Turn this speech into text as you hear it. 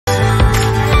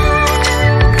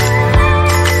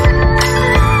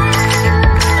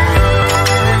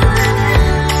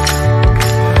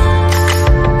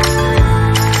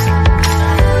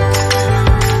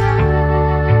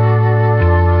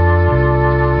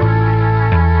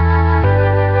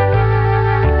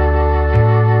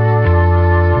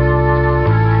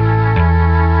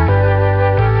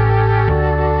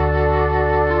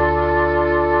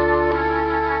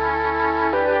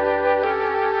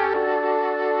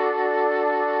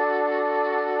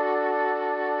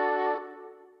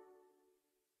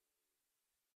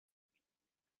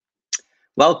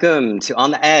Welcome to On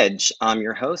the Edge. I'm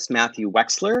your host, Matthew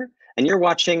Wexler, and you're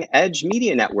watching Edge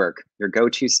Media Network, your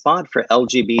go-to spot for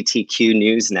LGBTQ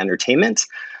news and entertainment.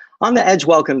 On the Edge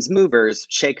welcomes movers,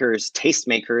 shakers,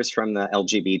 tastemakers from the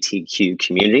LGBTQ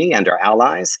community and our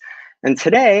allies. And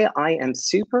today I am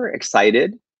super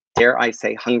excited, dare I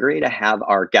say hungry, to have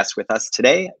our guest with us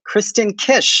today, Kristen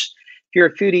Kish. If you're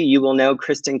a foodie, you will know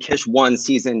Kristen Kish won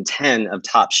season 10 of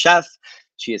Top Chef.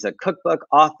 She is a cookbook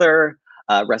author,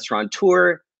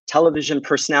 restaurateur, television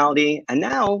personality, and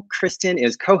now Kristen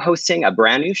is co-hosting a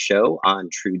brand new show on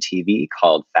truTV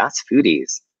called Fast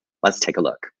Foodies. Let's take a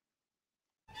look.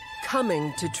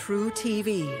 Coming to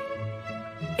truTV.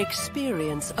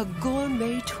 Experience a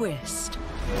gourmet twist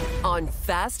on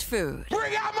fast food.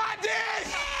 Bring out my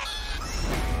dish!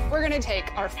 We're gonna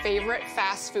take our favorite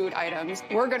fast food items,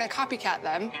 we're gonna copycat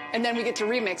them, and then we get to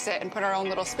remix it and put our own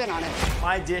little spin on it.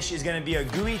 My dish is gonna be a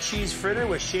gooey cheese fritter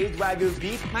with shaved Wagyu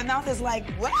beef. My mouth is like,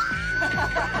 what?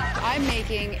 I'm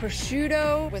making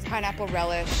prosciutto with pineapple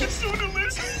relish. It's so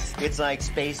delicious. It's like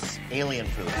space alien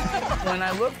food. When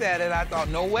I looked at it, I thought,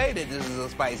 no way that this is a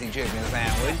spicy chicken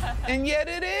sandwich. And yet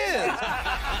it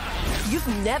is. You've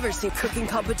never seen a cooking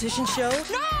competition show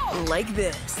like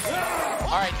this.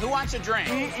 All right, who wants a drink?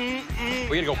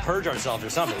 We're gonna go purge ourselves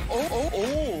or something.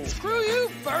 Oh. Screw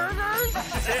you, burgers.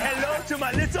 Say hello to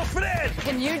my little friend.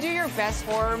 Can you do your best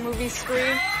horror movie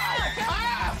scream?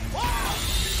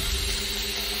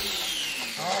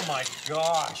 Oh my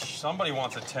gosh, somebody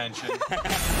wants attention.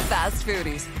 Fast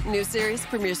Foodies. New series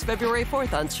premieres February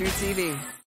 4th on truTV.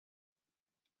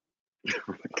 Oh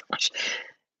my gosh.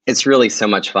 It's really so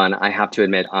much fun. I have to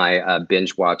admit, I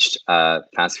binge watched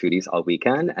Fast Foodies all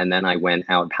weekend, and then I went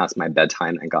out past my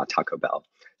bedtime and got Taco Bell.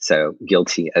 So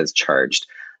guilty as charged.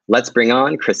 Let's bring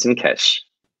on Kristen Kish.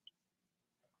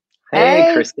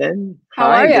 Hey, Kristen.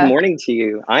 How Hi, are ya? good morning to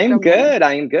you. I'm good.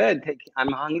 I'm good.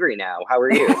 I'm hungry now. How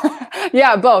are you?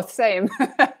 Yeah, both, same.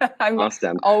 I'm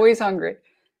Awesome. always hungry.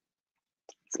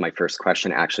 It's my first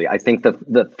question, actually. I think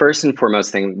the first and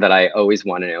foremost thing that I always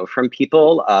want to know from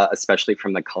people, especially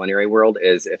from the culinary world,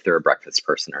 is if they're a breakfast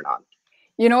person or not.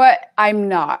 You know what? I'm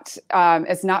not.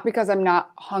 It's not because I'm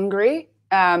not hungry.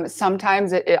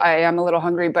 Sometimes I am a little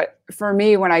hungry, but for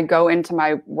me, when I go into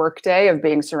my workday of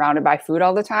being surrounded by food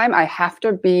all the time, I have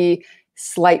to be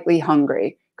slightly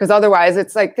hungry. Because otherwise,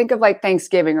 it's like, think of like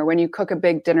Thanksgiving or when you cook a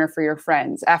big dinner for your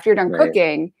friends. After you're done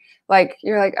cooking, like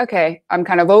you're like, okay, I'm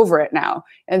kind of over it now.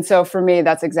 And so for me,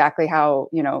 that's exactly how,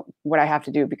 what I have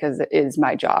to do because it is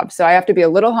my job. So I have to be a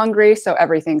little hungry so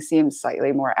everything seems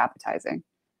slightly more appetizing.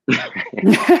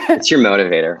 It's your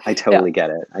motivator. I totally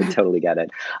get it. I totally get it.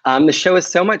 The show is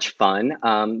so much fun.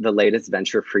 The latest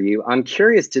venture for you. I'm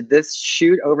curious, did this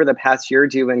shoot over the past year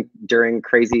during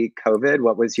crazy COVID?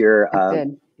 What was your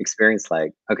experience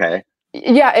like? Okay.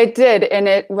 Yeah, it did. And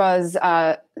it was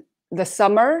the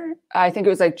summer, I think it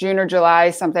was like June or July,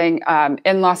 something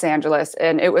in Los Angeles.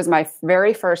 And it was my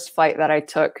very first flight that I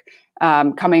took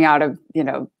coming out of,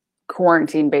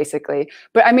 quarantine basically.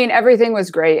 But I mean, everything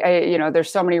was great. There's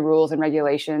so many rules and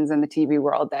regulations in the TV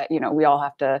world that, we all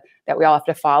have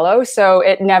to follow. So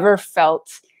it never felt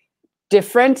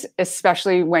different,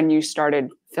 especially when you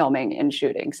started filming and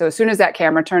shooting. So as soon as that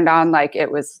camera turned on, like it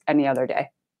was any other day.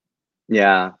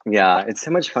 Yeah. It's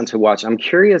so much fun to watch. I'm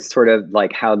curious sort of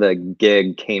like how the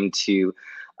gig came to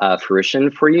fruition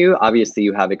for you. Obviously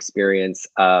you have experience,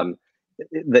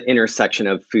 the intersection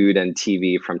of food and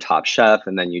TV from Top Chef,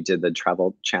 and then you did the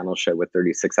Travel Channel show with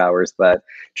 36 Hours, but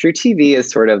truTV is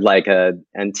sort of like a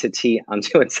entity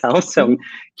unto itself. So I'm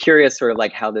curious sort of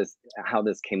like how this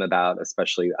came about,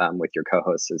 especially with your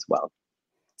co-hosts as well.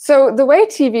 So the way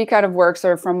TV kind of works,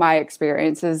 or from my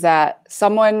experience, is that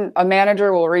a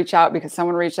manager will reach out because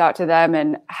someone reached out to them,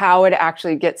 and how it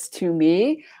actually gets to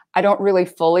me, I don't really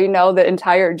fully know the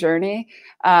entire journey,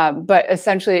 but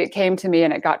essentially it came to me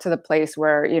and it got to the place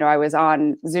where, I was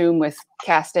on Zoom with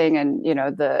casting and,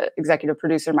 the executive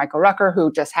producer, Michael Rucker, who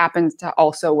just happens to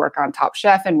also work on Top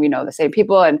Chef, and we know the same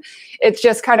people. And it's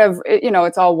just kind of,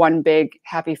 it's all one big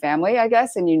happy family, I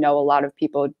guess. And, a lot of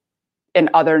people in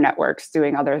other networks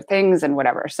doing other things and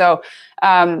whatever. So,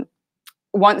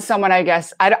 once someone, I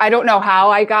guess, I don't know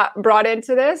how I got brought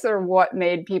into this or what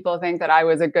made people think that I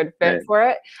was a good fit for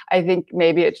it. I think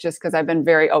maybe it's just because I've been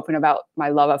very open about my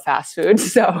love of fast food.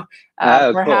 So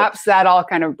perhaps that all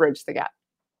kind of bridged the gap.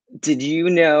 Did you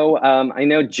know, I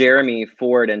know Jeremy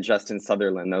Ford and Justin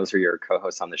Sutherland, those are your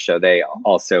co-hosts on the show. They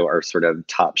also are sort of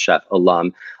Top Chef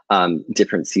alum,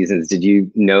 different seasons. Did you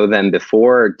know them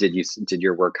before? Or did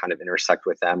your work kind of intersect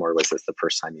with them, or was this the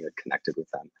first time you had connected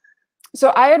with them?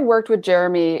 So I had worked with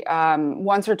Jeremy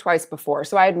once or twice before.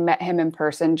 So I had met him in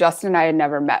person. Justin and I had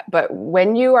never met. But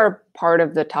when you are part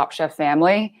of the Top Chef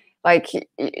family, like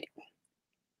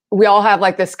we all have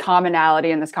like this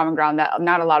commonality and this common ground that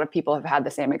not a lot of people have had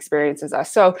the same experience as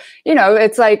us. So, you know,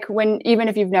 it's like even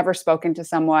if you've never spoken to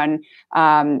someone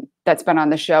that's been on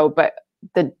the show, but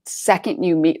the second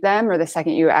you meet them or the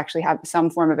second you actually have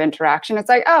some form of interaction, it's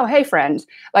like, oh, hey, friend.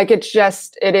 Like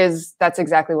that's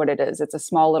exactly what it is. It's a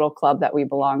small little club that we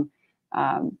belong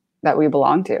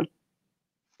to.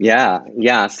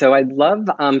 Yeah. So I'd love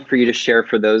for you to share,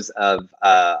 for those of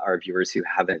our viewers who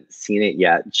haven't seen it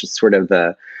yet, just sort of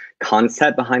the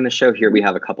concept behind the show. Here we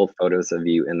have a couple photos of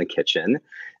you in the kitchen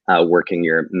working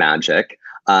your magic.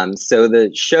 So the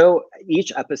show,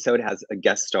 each episode has a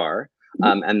guest star.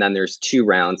 And then there's 2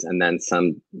 rounds and then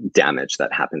some damage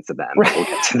that happens to them. Right. We'll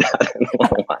get to that in a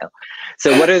little while.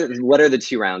 So what are the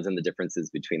 2 rounds and the differences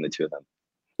between the 2 of them?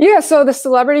 Yeah, so the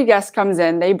celebrity guest comes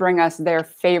in, they bring us their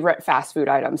favorite fast food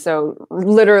item. So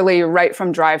literally right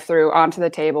from drive-through onto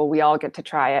the table, we all get to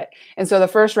try it. And so the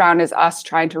first round is us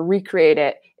trying to recreate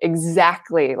it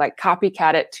exactly, like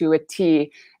copycat it to a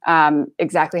T,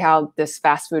 exactly how this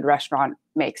fast food restaurant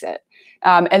makes it.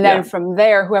 And then from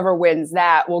there, whoever wins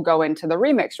that will go into the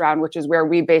remix round, which is where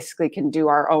we basically can do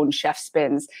our own chef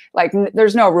spins. Like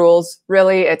there's no rules,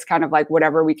 really. It's kind of like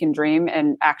whatever we can dream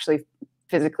and actually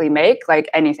physically make, like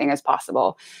anything is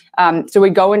possible. So we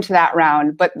go into that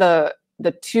round, but the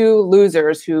 2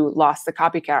 losers who lost the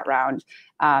copycat round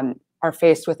are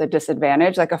faced with a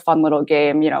disadvantage, like a fun little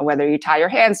game, you know, whether you tie your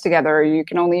hands together or you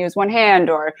can only use one hand,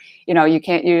 or, you know, you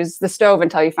can't use the stove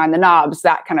until you find the knobs,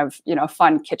 that kind of, you know,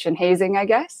 fun kitchen hazing, I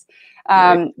guess.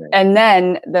 Right. And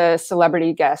then the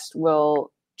celebrity guest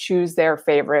will choose their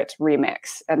favorite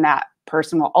remix, and that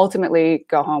person will ultimately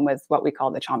go home with what we call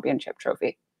the championship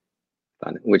trophy.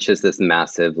 Fun. Which is this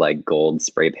massive, like, gold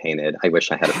spray painted. I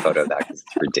wish I had a photo of that because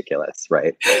it's ridiculous,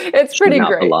 right? It's pretty great. Not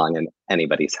great. Belong in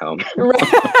anybody's home.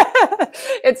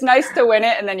 It's nice to win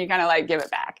it and then you kind of like give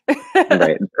it back.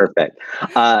 Right, perfect.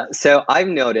 So I've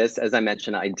noticed, as I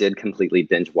mentioned, I did completely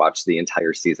binge watch the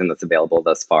entire season that's available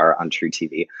thus far on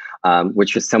truTV,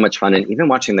 which was so much fun. And even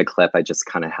watching the clip, I just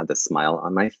kind of had the smile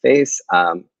on my face.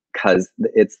 Because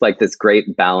it's like this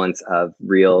great balance of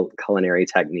real culinary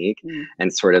technique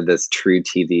and sort of this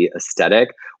truTV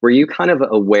aesthetic. Were you kind of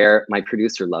aware? My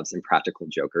producer loves Impractical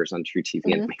Jokers on truTV,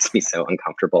 and it makes me so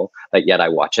uncomfortable, but yet I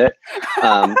watch it.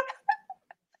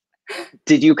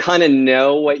 Did you kind of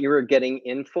know what you were getting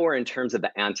in for in terms of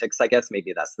the antics? I guess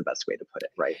maybe that's the best way to put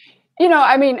it, right? You know,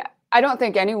 I mean, I don't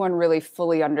think anyone really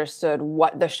fully understood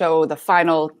what the show, the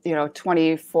final,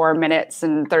 24 minutes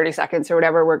and 30 seconds or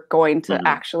whatever, we're going to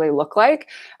actually look like.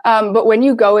 But when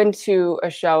you go into a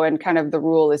show and kind of the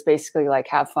rule is basically like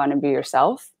have fun and be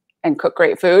yourself and cook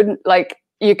great food, like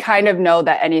you kind of know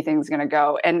that anything's going to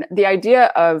go. And the idea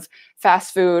of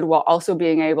fast food while also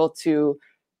being able to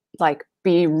like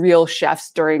be real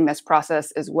chefs during this process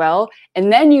as well.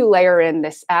 And then you layer in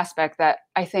this aspect that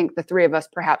I think the 3 of us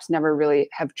perhaps never really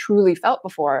have truly felt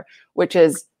before, which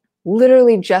is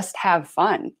literally just have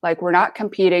fun. Like we're not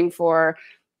competing for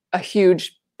a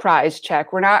huge prize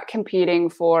check. We're not competing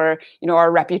for,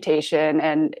 our reputation.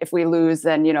 And if we lose,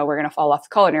 then, we're going to fall off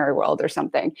the culinary world or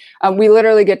something. We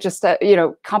literally get just,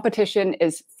 competition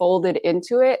is folded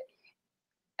into it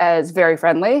as very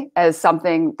friendly, as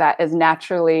something that is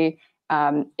naturally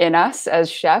in us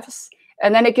as chefs.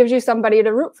 And then it gives you somebody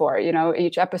to root for,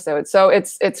 each episode. So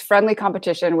it's friendly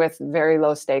competition with very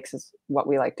low stakes is what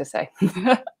we like to say.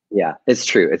 Yeah, it's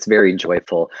true. It's very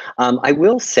joyful. I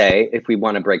will say, if we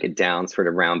want to break it down sort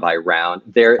of round by round,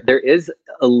 there is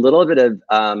a little bit of,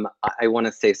 I want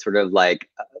to say sort of like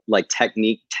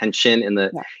technique tension in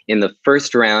the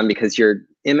first round, because you're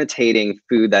imitating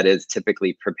food that is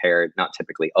typically prepared, not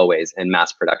typically, always in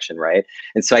mass production, right?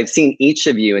 And so I've seen each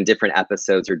of you in different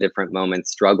episodes or different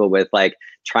moments struggle with like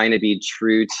trying to be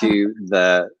true to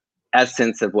the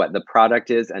essence of what the product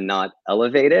is and not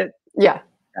elevate it. Yeah.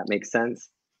 That makes sense.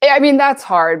 I mean, that's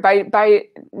hard. By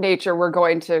nature, we're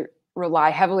going to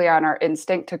rely heavily on our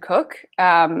instinct to cook.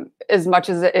 As much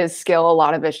as it is skill, a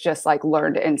lot of it's just like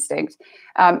learned instinct.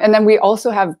 And then we also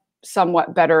have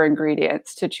somewhat better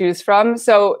ingredients to choose from.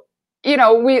 So,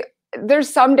 there's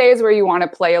some days where you want to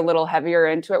play a little heavier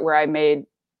into it, where I made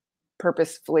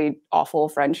purposefully awful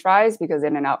French fries, because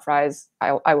In-N-Out fries,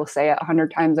 I will say it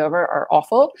 100 times over, are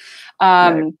awful.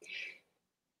 Right.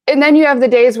 And then you have the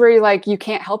days where you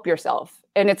can't help yourself.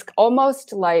 And it's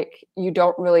almost like you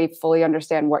don't really fully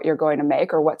understand what you're going to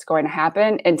make or what's going to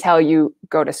happen until you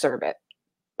go to serve it.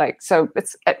 So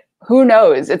it's, who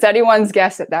knows? It's anyone's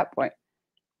guess at that point.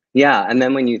 Yeah, and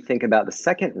then when you think about the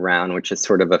second round, which is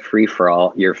sort of a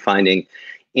free-for-all, you're finding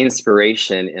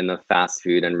inspiration in the fast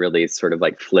food and really sort of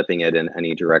like flipping it in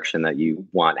any direction that you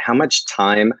want. How much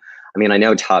time? I mean, I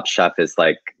know Top Chef is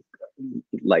like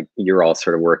you're all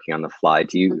sort of working on the fly.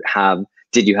 Did you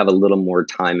have a little more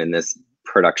time in this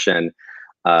production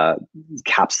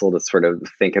capsule to sort of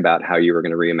think about how you were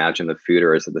going to reimagine the food,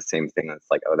 or is it the same thing that's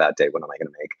like, oh, that day, what am I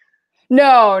going to make?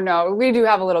 No, we do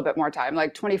have a little bit more time,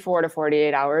 like 24 to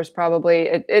 48 hours probably.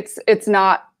 It's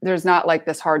not, there's not like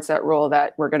this hard set rule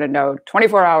that we're going to know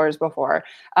 24 hours before.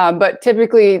 But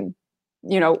typically,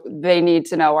 they need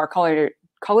to know, our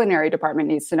culinary department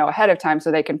needs to know ahead of time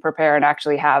so they can prepare and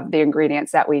actually have the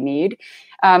ingredients that we need.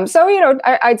 So,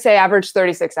 I'd say average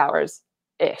 36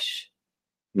 hours-ish.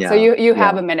 Yeah, so you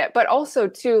have a minute, but also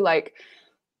too, like,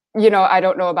 I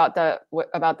don't know about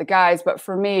the guys, but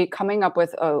for me, coming up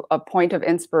with a point of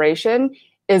inspiration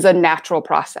is a natural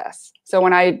process. So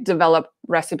when I develop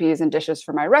recipes and dishes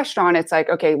for my restaurant, it's like,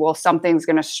 okay, well, something's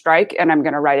going to strike and I'm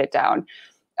going to write it down.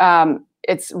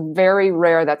 It's very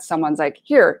rare that someone's like,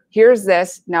 here's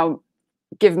this, now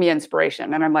give me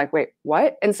inspiration. And I'm like, wait,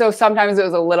 what? And so sometimes it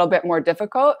was a little bit more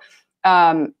difficult.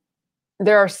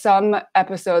 There are some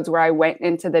episodes where I went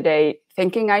into the day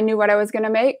thinking I knew what I was going to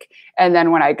make. And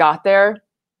then when I got there,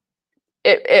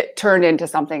 it turned into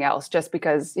something else just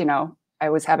because, I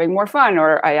was having more fun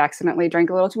or I accidentally drank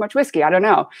a little too much whiskey. I don't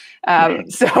know.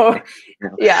 So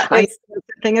yeah. The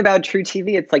thing about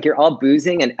truTV, it's like you're all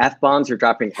boozing and F-bombs are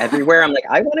dropping everywhere. I'm like,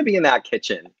 I want to be in that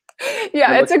kitchen.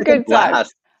 Yeah, it's a good time.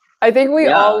 I think we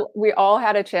all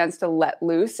had a chance to let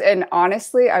loose. And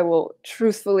honestly, I will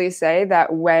truthfully say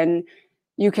that when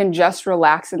you can just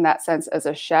relax in that sense as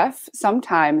a chef,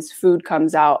 sometimes food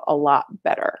comes out a lot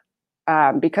better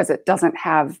because it doesn't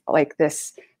have like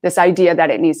this idea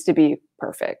that it needs to be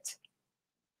perfect.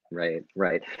 Right.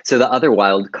 So the other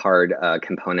wild card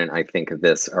component, I think, of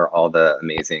this are all the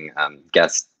amazing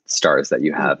guest stars that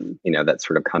you have, that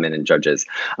sort of come in and judges.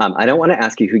 I don't want to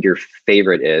ask you who your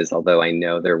favorite is, although I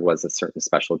know there was a certain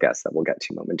special guest that we'll get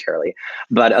to momentarily.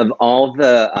 But of all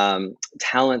the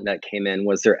talent that came in,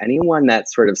 was there anyone that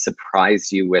sort of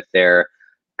surprised you with their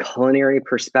culinary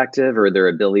perspective or their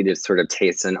ability to sort of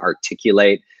taste and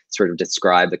articulate, sort of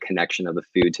describe the connection of the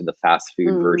food to the fast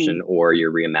food version or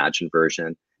your reimagined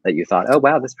version, that you thought, oh,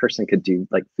 wow, this person could do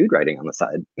like food writing on the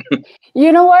side?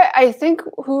 You know what? I think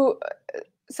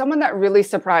someone that really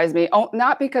surprised me,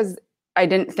 not because I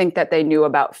didn't think that they knew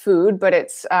about food, but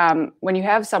it's when you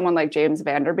have someone like James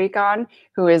Van Der Beek on,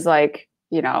 who is like,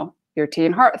 your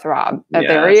teen heartthrob. And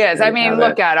there he is. I mean,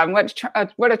 look at him.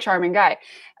 What a charming guy.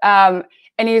 And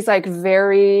he's like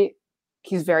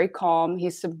he's very calm,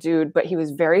 he's subdued, but he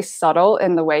was very subtle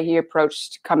in the way he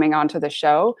approached coming onto the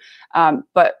show.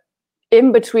 But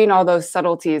in between all those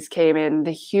subtleties came in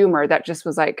the humor that just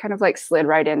was like kind of like slid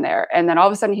right in there. And then all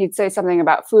of a sudden he'd say something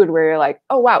about food where you're like,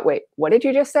 oh, wow, wait, what did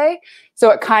you just say? So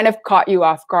it kind of caught you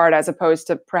off guard as opposed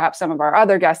to perhaps some of our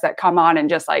other guests that come on and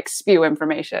just like spew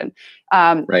information.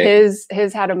 Right.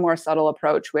 His had a more subtle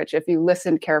approach, which if you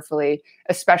listened carefully,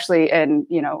 especially in,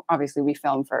 obviously we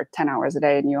film for 10 hours a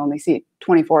day and you only see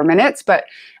 24 minutes, but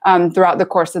throughout the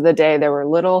course of the day, there were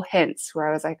little hints where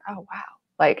I was like, oh, wow,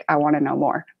 like I want to know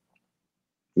more.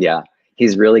 Yeah,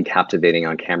 he's really captivating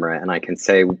on camera. And I can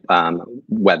say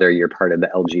whether you're part of the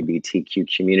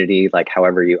LGBTQ community, like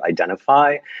however you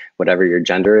identify, whatever your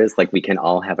gender is, like we can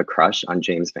all have a crush on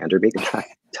James Van Der Beek.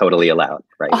 Totally allowed,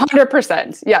 right?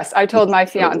 100%. Yes. I told my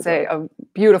fiance, a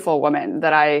beautiful woman,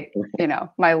 that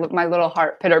my little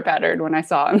heart pitter pattered when I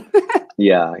saw him.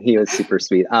 Yeah, he was super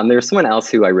sweet. There's someone else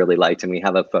who I really liked, and we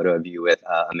have a photo of you with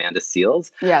Amanda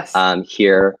Seales. Yes.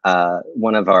 Here,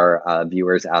 one of our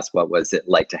viewers asked, what was it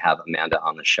like to have Amanda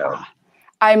on the show?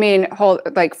 I mean,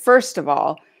 first of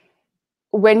all,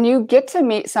 when you get to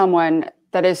meet someone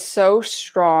that is so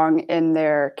strong in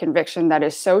their conviction, that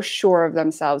is so sure of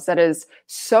themselves, that is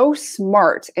so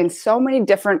smart in so many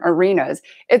different arenas,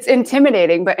 it's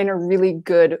intimidating, but in a really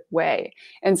good way.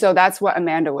 And so that's what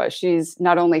Amanda was. She's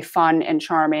not only fun and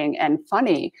charming and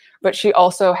funny, but she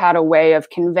also had a way of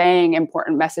conveying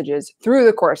important messages through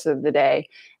the course of the day.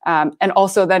 And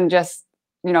also then just,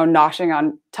 noshing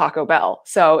on Taco Bell.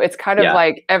 So it's kind of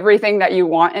like everything that you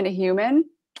want in a human,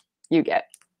 you get.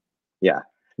 Yeah.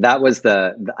 That was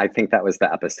I think that was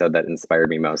the episode that inspired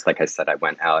me most. Like I said, I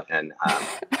went out and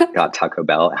got Taco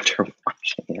Bell after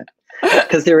watching it.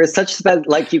 Because there is such,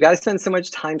 you guys spend so much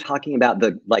time talking about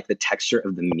the texture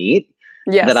of the meat.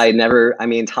 Yes.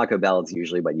 That Taco Bell is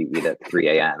usually what you eat at 3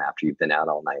 a.m. after you've been out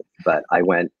all night. But I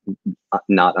went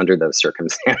not under those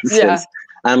circumstances. Yeah.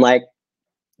 I'm like,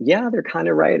 yeah, they're kind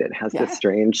of right. It has this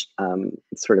strange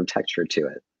sort of texture to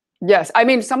it. Yes. I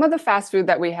mean, some of the fast food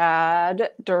that we had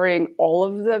during all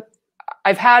of the,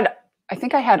 I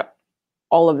think I had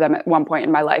all of them at one point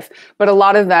in my life, but a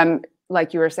lot of them,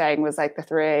 like you were saying, was like the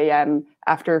 3 a.m.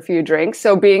 after a few drinks.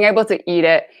 So being able to eat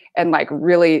it and like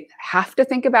really have to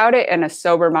think about it in a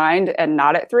sober mind and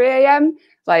not at 3 a.m.,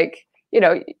 like, you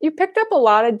know, you picked up a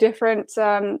lot of different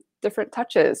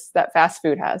touches that fast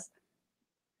food has.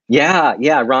 Yeah,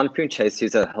 yeah. Ron Funches,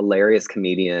 who's a hilarious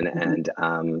comedian and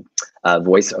a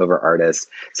voiceover artist.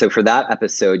 So for that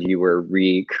episode, you were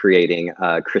recreating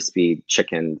a crispy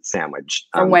chicken sandwich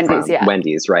From Wendy's, yeah.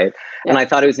 Wendy's, right? Yeah. And I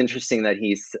thought it was interesting that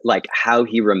he's like how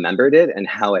he remembered it and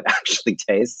how it actually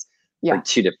tastes are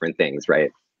two different things,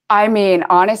 right? I mean,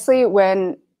 honestly,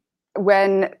 when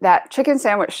that chicken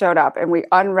sandwich showed up and we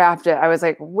unwrapped it, I was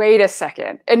like, wait a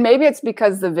second. And maybe it's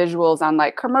because the visuals on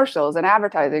like commercials and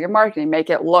advertising and marketing make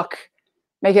it look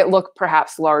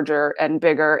perhaps larger and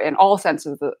bigger in all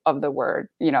senses of the word,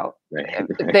 you know, right.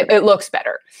 It looks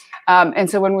better. And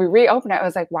so when we reopened it, I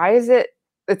was like, why is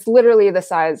it's literally the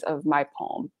size of my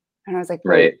palm. And I was like,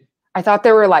 right. I thought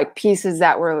there were like pieces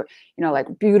that were, you know,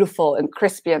 like beautiful and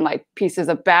crispy and like pieces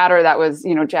of batter that was,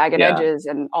 you know, jagged edges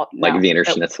and all. Like Wiener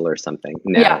Schnitzel or something.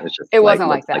 No, yeah, it was just it wasn't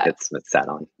like that. Like it's sat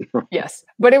on. Yes,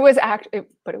 but it was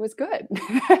but it was good.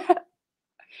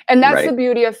 And that's the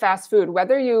beauty of fast food.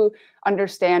 Whether you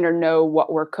understand or know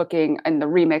what we're cooking in the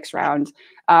remix round,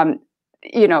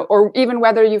 you know, or even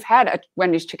whether you've had a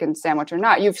Wendy's chicken sandwich or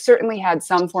not, you've certainly had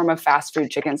some form of fast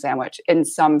food chicken sandwich in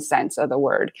some sense of the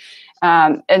word.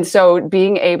 And so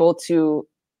being able to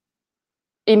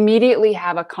immediately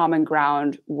have a common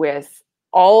ground with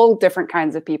all different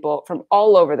kinds of people from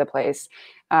all over the place,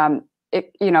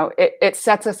 it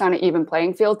sets us on an even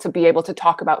playing field to be able to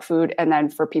talk about food and then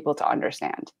for people to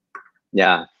understand.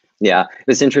 Yeah. Yeah. It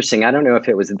was interesting. I don't know if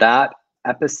it was that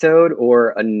episode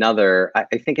or another.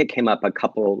 I think it came up a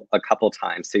couple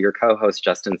times. So your co-host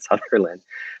Justin Sutherland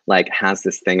like has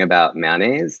this thing about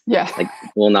mayonnaise. Yeah. Like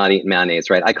will not eat mayonnaise,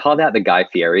 right? I call that the Guy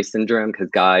Fieri syndrome because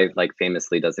Guy like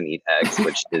famously doesn't eat eggs,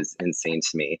 which is insane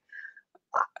to me.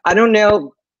 I don't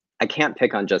know. I can't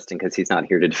pick on Justin because he's not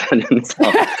here to defend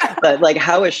himself. But like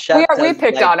how a chef we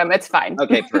picked on him. It's fine.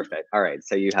 Okay, perfect. All right.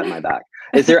 So you have my back.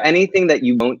 Is there anything that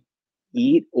you won't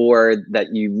eat or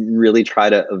that you really try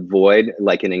to avoid,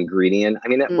 like an ingredient? I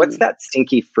mean, what's that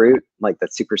stinky fruit? Like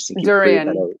that super stinky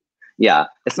durian. Fruit? Yeah.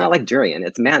 It's not like durian.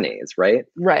 It's mayonnaise, right?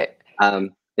 Right.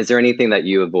 Is there anything that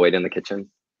you avoid in the kitchen?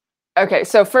 Okay.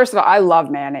 So first of all, I love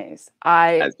mayonnaise.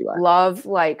 I love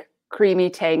like creamy,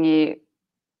 tangy,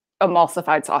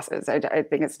 emulsified sauces. I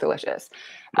think it's delicious.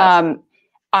 Yes.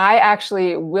 I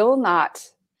actually will not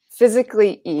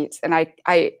physically eat, and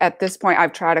I at this point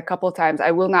I've tried a couple of times.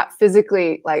 I will not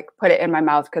physically like put it in my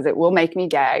mouth because it will make me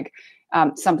gag.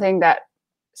 Something that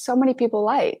so many people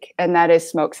like, and that is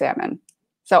smoked salmon.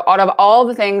 So out of all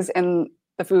the things in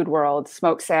the food world,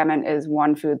 smoked salmon is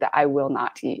one food that I will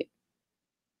not eat.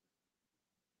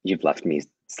 You've left me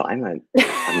silent.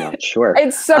 I'm not sure.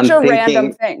 It's such a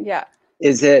random thing. Yeah.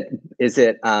 Is it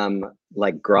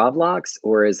like gravlax,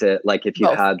 or is it like if you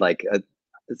had like a,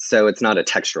 so it's not a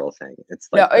textural thing? It's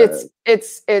like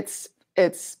it's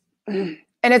and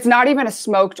it's not even a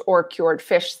smoked or cured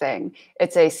fish thing.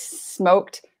 It's a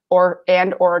smoked or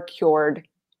cured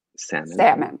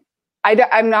salmon.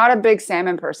 I'm not a big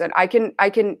salmon person. I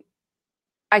can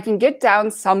get down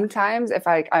sometimes if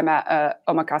I'm at a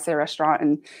omakase restaurant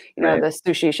and you know the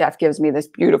sushi chef gives me this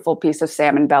beautiful piece of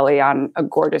salmon belly on a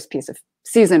gorgeous piece of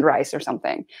seasoned rice or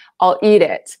something. I'll eat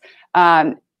it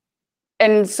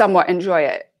and somewhat enjoy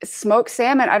it. Smoked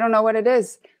salmon, I don't know what it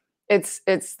is. It's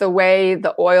the way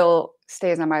the oil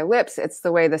stays on my lips. It's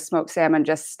the way the smoked salmon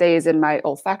just stays in my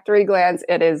olfactory glands.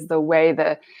 It is the way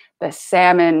the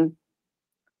salmon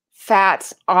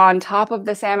fat on top of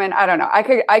the salmon. I don't know. I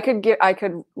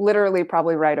could literally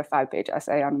probably write a 5-page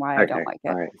essay on why I don't like it.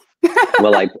 All right.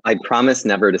 Well, I promise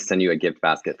never to send you a gift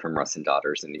basket from Russ and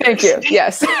Daughters in New York. Thank you.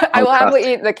 Yes. I will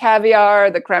happily eat the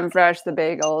caviar, the creme fraiche, the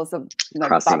bagels, the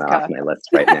crossing that off my list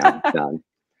right now. Done.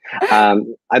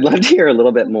 I'd love to hear a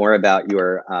little bit more about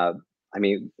your I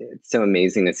mean, it's so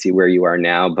amazing to see where you are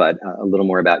now, but a little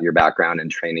more about your background and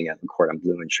training at the Cordon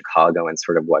Bleu in Chicago and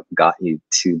sort of what got you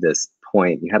to this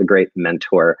point. You had a great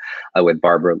mentor with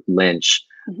Barbara Lynch.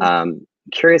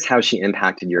 Curious how she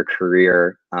impacted your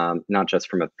career, not just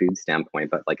from a food standpoint,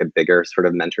 but like a bigger sort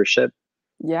of mentorship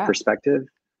perspective.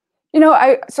 You know,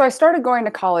 I started going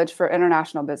to college for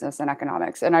international business and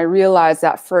economics, and I realized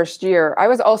that first year I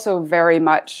was also very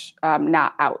much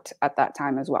not out at that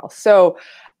time as well. So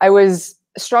I was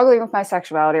struggling with my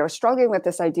sexuality. I was struggling with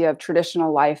this idea of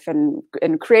traditional life and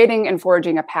creating and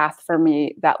forging a path for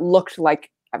me that looked like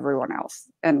everyone else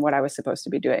and what I was supposed to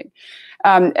be doing.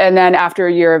 And then after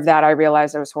a year of that, I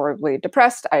realized I was horribly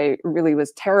depressed. I really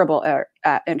was terrible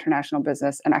at international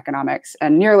business and economics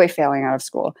and nearly failing out of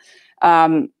school.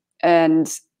 And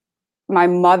my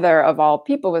mother, of all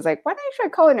people, was like, why don't you try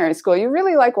culinary school? You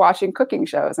really like watching cooking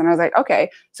shows. And I was like, okay.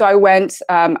 So I went,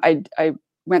 I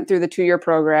went through the 2-year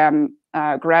program,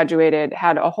 graduated,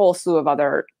 had a whole slew of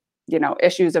other,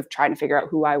 issues of trying to figure out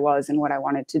who I was and what I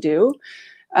wanted to do.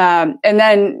 And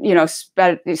then,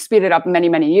 speed it up many,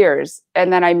 many years.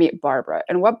 And then I meet Barbara.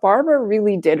 And what Barbara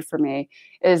really did for me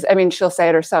is, she'll say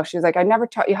it herself. She's like, I never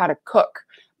taught you how to cook,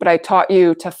 but I taught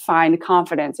you to find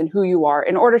confidence in who you are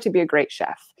in order to be a great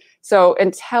chef. So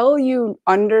until you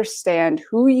understand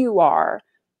who you are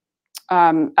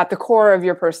at the core of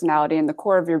your personality and the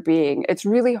core of your being, it's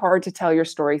really hard to tell your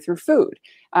story through food.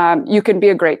 You can be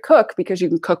a great cook because you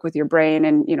can cook with your brain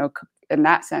and, cook in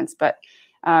that sense. But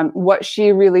what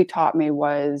she really taught me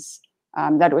was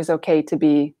that it was okay to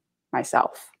be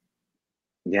myself.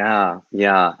 Yeah.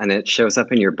 And it shows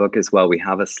up in your book as well. We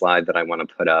have a slide that I want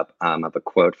to put up of a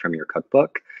quote from your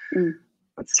cookbook.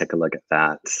 Let's take a look at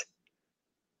that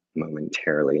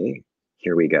momentarily.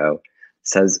 Here we go. It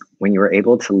says, when you are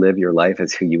able to live your life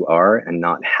as who you are and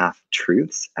not half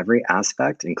truths, every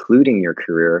aspect, including your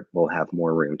career, will have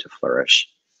more room to flourish.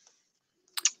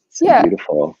 So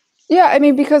beautiful. Yeah,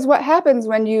 because what happens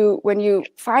when you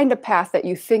find a path that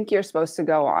you think you're supposed to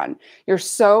go on,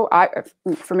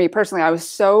 for me personally, I was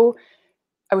so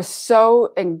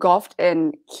engulfed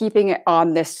in keeping it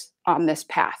on this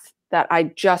path that I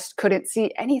just couldn't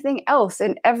see anything else,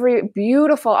 and every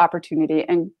beautiful opportunity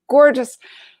and gorgeous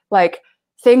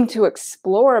thing to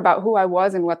explore about who I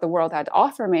was and what the world had to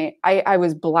offer me. I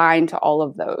was blind to all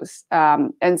of those.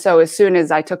 And so as soon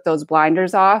as I took those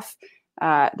blinders off,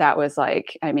 that was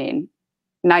night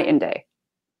and day.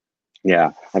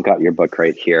 Yeah, I've got your book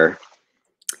right here.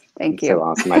 Thank you. So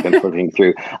awesome. I've been flipping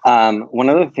through. One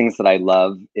of the things that I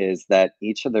love is that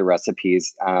each of the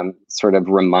recipes sort of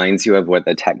reminds you of what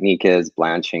the technique is: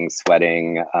 blanching,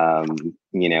 sweating,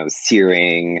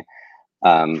 searing,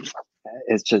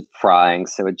 it's just frying.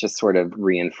 So it just sort of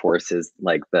reinforces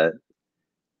the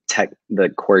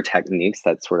core techniques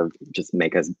that sort of just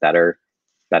make us better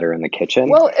in the kitchen.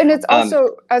 Well, and it's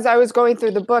also, as I was going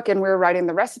through the book and we were writing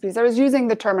the recipes, I was using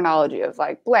the terminology of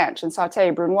blanch and saute,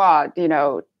 brunoise,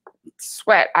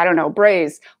 sweat,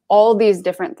 braise, all these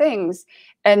different things.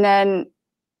 And then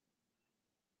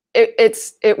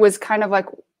it was kind of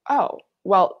oh,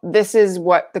 well, this is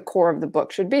what the core of the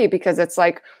book should be, because it's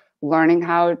learning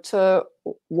how to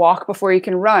walk before you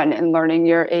can run, and learning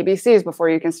your ABCs before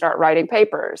you can start writing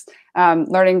papers,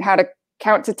 learning how to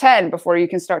count to 10 before you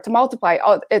can start to multiply.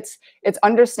 It's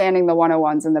understanding the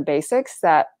 101s and the basics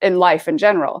that in life in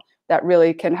general that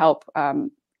really can help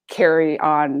carry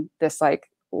on this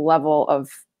level of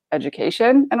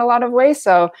education in a lot of ways.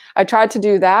 So I tried to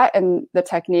do that and the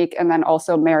technique, and then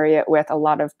also marry it with a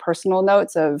lot of personal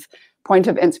notes of point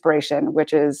of inspiration,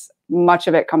 which is much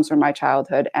of it comes from my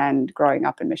childhood and growing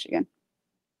up in Michigan.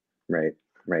 Right.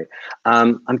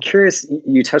 I'm curious,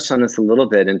 you touched on this a little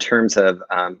bit in terms of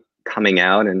coming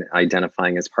out and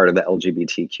identifying as part of the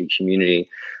LGBTQ community,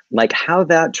 how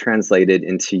that translated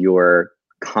into your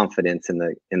confidence in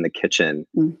the kitchen.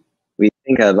 We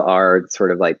think of our sort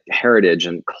of heritage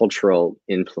and cultural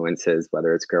influences,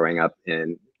 whether it's growing up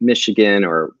in Michigan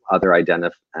or other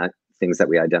things that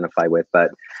we identify with. But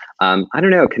I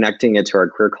don't know, connecting it to our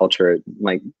queer culture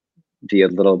might be a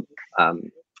little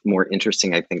more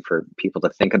interesting, I think, for people to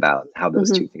think about how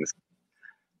those two things.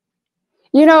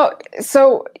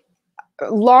 So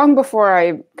long before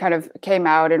I kind of came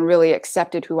out and really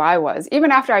accepted who I was,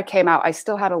 even after I came out, I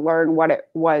still had to learn what it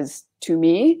was to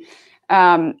me.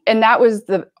 And that was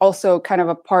also kind of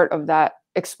a part of that,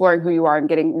 exploring who you are and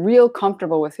getting real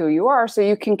comfortable with who you are so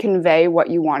you can convey what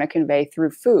you want to convey through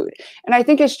food. And I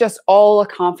think it's just all a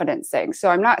confidence thing. So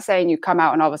I'm not saying you come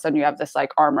out and all of a sudden you have this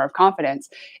armor of confidence.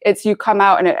 It's you come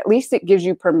out and at least it gives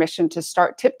you permission to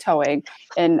start tiptoeing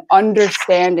and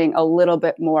understanding a little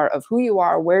bit more of who you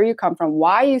are, where you come from,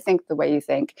 why you think the way you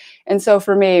think. And so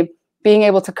for me, being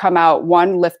able to come out,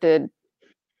 one, lifted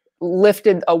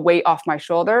a weight off my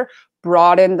shoulder,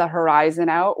 broaden the horizon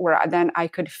out, where then I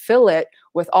could fill it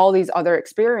with all these other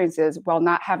experiences while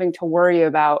not having to worry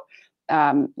about,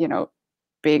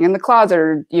 being in the closet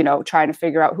or, trying to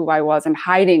figure out who I was and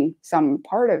hiding some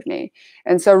part of me.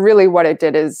 And so really what it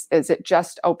did is it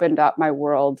just opened up my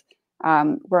world,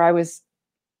 where I was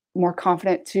more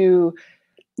confident to,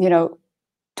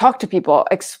 talk to people,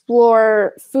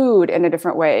 explore food in a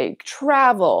different way,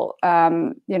 travel,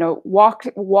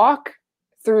 walk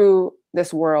through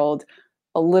this world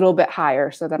a little bit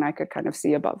higher so then I could kind of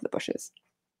see above the bushes.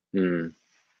 Mm,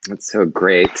 that's so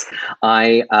great.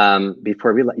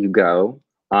 Before we let you go,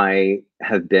 I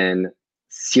have been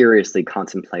seriously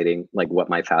contemplating like what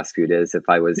my fast food is if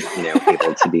I was,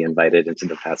 able to be invited into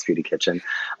the fast foodie kitchen.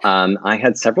 I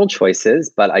had several choices,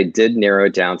 but I did narrow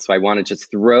it down. So I want to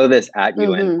just throw this at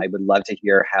you, and I would love to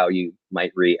hear how you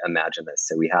might reimagine this.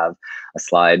 So we have a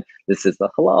slide. This is the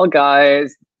Halal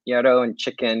Guys, gyro and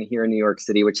chicken here in New York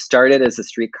City, which started as a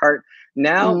street cart.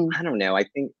 Now, I don't know. I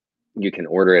think you can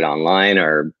order it online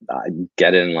or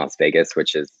get it in Las Vegas,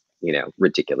 which is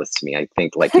ridiculous to me. I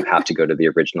think like you have to go to the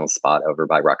original spot over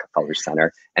by Rockefeller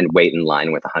Center and wait in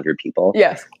line with 100 people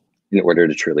in order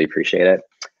to truly appreciate it.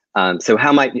 So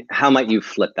how might you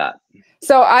flip that?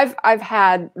 So I've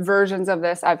had versions of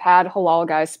this. I've had Halal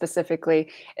Guys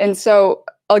specifically. And so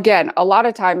again, a lot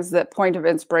of times the point of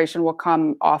inspiration will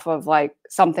come off of like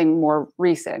something more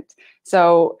recent.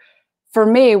 So for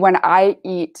me, when I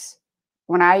eat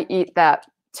that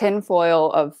tin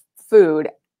foil of food,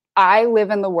 I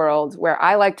live in the world where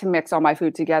I like to mix all my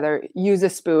food together, use a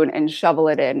spoon, and shovel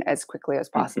it in as quickly as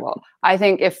possible. I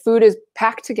think if food is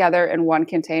packed together in one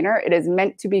container, it is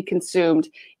meant to be consumed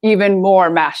even more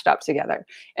mashed up together.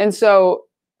 And so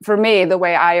for me, the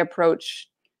way I approach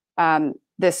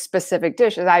this specific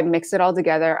dish is I mix it all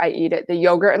together. I eat it. The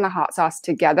yogurt and the hot sauce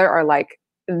together are like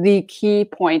the key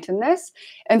point in this.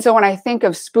 And so when I think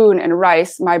of spoon and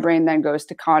rice, my brain then goes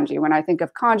to kanji. When I think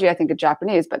of kanji, I think of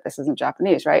Japanese, but this isn't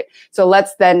Japanese, right? So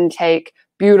let's then take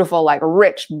beautiful, like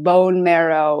rich bone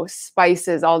marrow,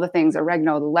 spices, all the things,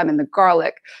 oregano, the lemon, the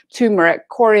garlic, turmeric,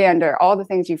 coriander, all the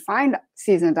things you find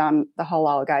seasoned on the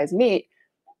Halal Guys meat,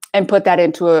 and put that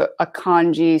into a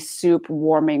kanji soup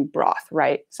warming broth,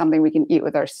 right? Something we can eat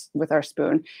with our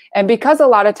spoon. And because a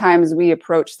lot of times we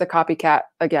approach the copycat,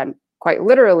 again, quite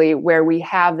literally, where we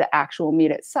have the actual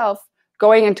meat itself,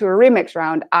 going into a remix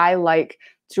round, I like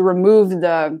to remove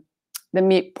the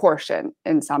meat portion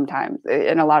in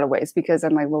a lot of ways, because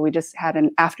I'm like, well, we just had an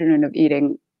afternoon of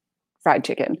eating fried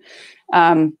chicken.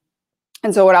 And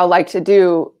so what I'll like to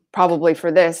do probably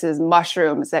for this is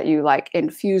mushrooms that you like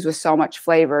infuse with so much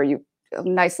flavor. You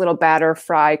nice little batter,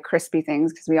 fry crispy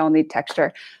things because we all need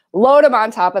texture. Load them on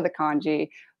top of the kanji.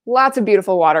 Lots of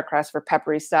beautiful watercress for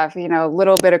peppery stuff, a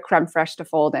little bit of creme fraiche to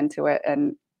fold into it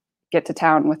and get to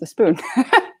town with a spoon.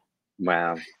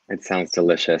 Wow, it sounds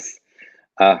delicious.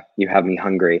 You have me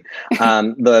hungry.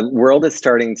 The world is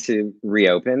starting to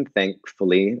reopen,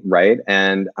 thankfully, right?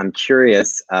 And I'm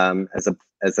curious, as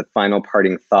a final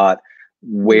parting thought,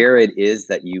 where it is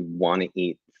that you want to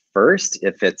eat first,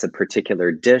 if it's a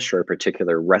particular dish or a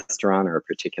particular restaurant or a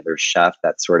particular chef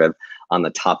that's sort of on the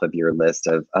top of your list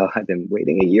of, oh, I've been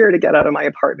waiting a year to get out of my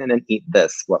apartment and eat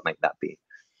this. What might that be?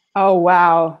 Oh,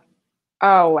 wow.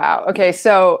 Okay,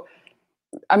 so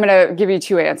I'm going to give you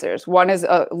two answers. One is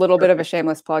a little bit of a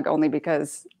shameless plug, only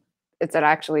because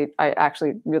I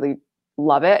actually really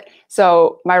love it.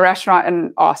 So my restaurant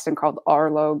in Austin called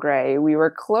Arlo Gray, we were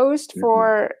closed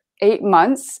for 8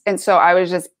 months. And so I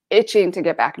was just itching to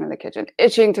get back into the kitchen,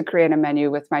 itching to create a menu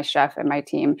with my chef and my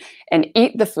team and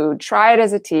eat the food, try it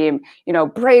as a team,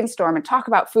 brainstorm and talk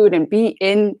about food and be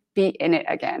in it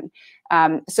again.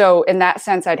 So in that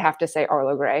sense, I'd have to say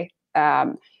Arlo Gray.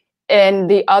 And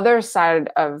the other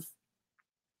side of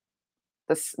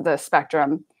the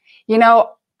spectrum, I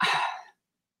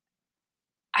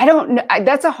don't know.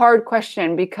 That's a hard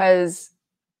question because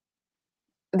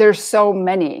there's so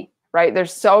many, right?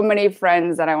 There's so many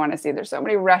friends that I want to see. There's so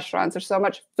many restaurants. There's so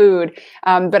much food.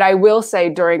 But I will say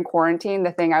during quarantine,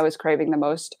 the thing I was craving the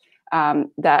most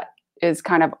that is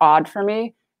kind of odd for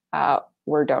me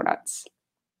were donuts.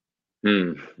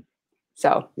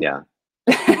 So yeah.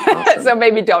 Awesome. So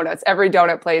maybe donuts, every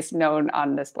donut place known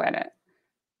on this planet.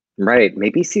 Right.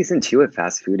 Maybe season 2 of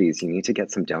Fast Foodies, you need to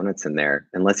get some donuts in there,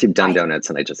 unless you've done donuts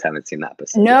and I just haven't seen that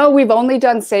episode. No, we've only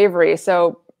done savory.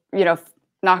 So,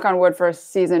 knock on wood for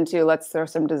season 2, let's throw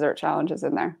some dessert challenges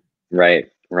in there. Right.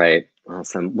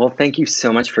 Awesome. Well, thank you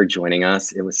so much for joining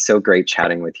us. It was so great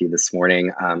chatting with you this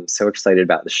morning. I'm so excited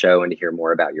about the show and to hear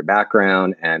more about your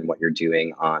background and what you're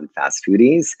doing on Fast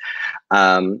Foodies.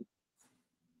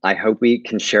 I hope we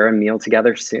can share a meal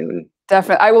together soon.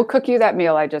 Definitely. I will cook you that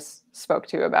meal I just spoke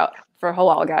to you about for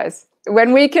Halal Guys.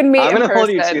 When we can meet in person, hold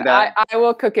you to that. I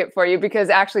will cook it for you, because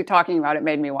actually talking about it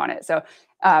made me want it. So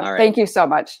thank you so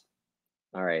much.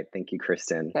 All right. Thank you,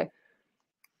 Kristen. Okay.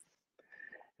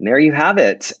 And there you have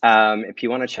it. If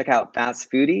you want to check out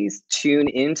Fast Foodies, tune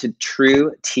in to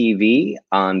truTV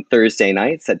on Thursday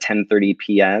nights at 10:30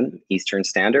 p.m. Eastern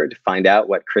Standard to find out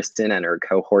what Kristen and her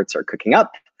cohorts are cooking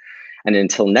up. And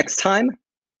until next time,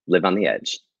 live on the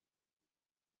edge.